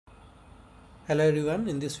Hello everyone,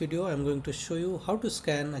 in this video I'm going to show you how to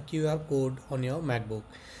scan a QR code on your MacBook.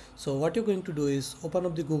 So what you're going to do is open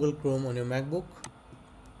up the Google Chrome on your MacBook.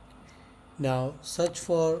 Now search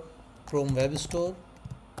for Chrome Web Store.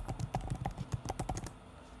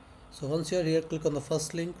 So once you're here, click on the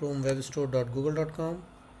first link, chromewebstore.google.com.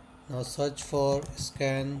 Now search for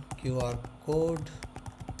scan QR code.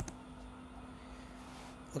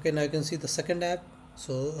 Okay, now you can see the second app.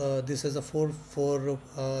 So this is a 4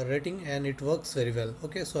 rating and it works very well.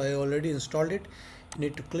 Okay, so I already installed it. You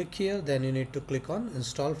need to click here, then you need to click on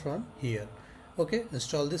install from here. Okay,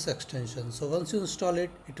 install this extension. So once you install it,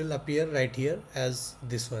 it will appear right here as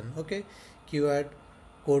this one. Okay, QR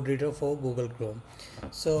code reader for Google Chrome.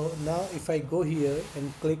 So now if I go here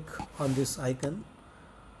and click on this icon,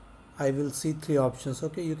 I will see three options.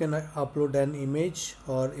 Okay, you can upload an image,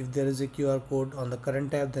 or if there is a QR code on the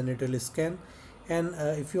current tab, then it will scan. And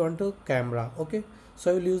if you want to camera, okay,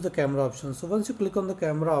 so I will use the camera option. So once you click on the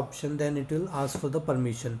camera option, then it will ask for the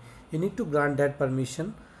permission. You need to grant that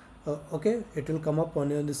permission. Okay, it will come up on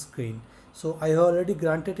your screen. So I have already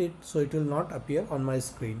granted it, so it will not appear on my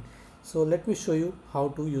screen. So let me show you how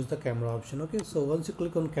to use the camera option. Okay, so once you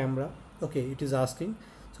click on camera, okay, it is asking,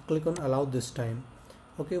 so click on allow this time.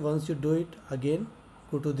 Okay, once you do it, again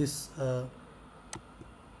go to this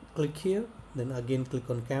click here, then again click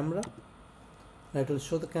on camera. Now it will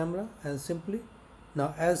show the camera, and simply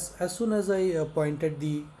now as soon as I pointed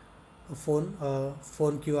the phone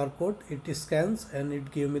QR code, it scans and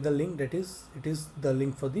it gave me the link. That is, it is the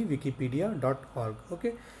link for the wikipedia.org.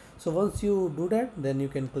 okay, so once you do that, then you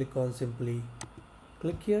can click on simply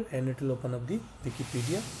click here and it will open up the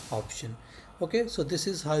Wikipedia option. Okay, so this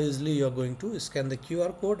is how easily you are going to scan the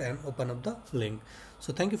QR code and open up the link.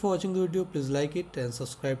 So thank you for watching the video. Please like it and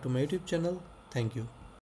subscribe to my YouTube channel. Thank you.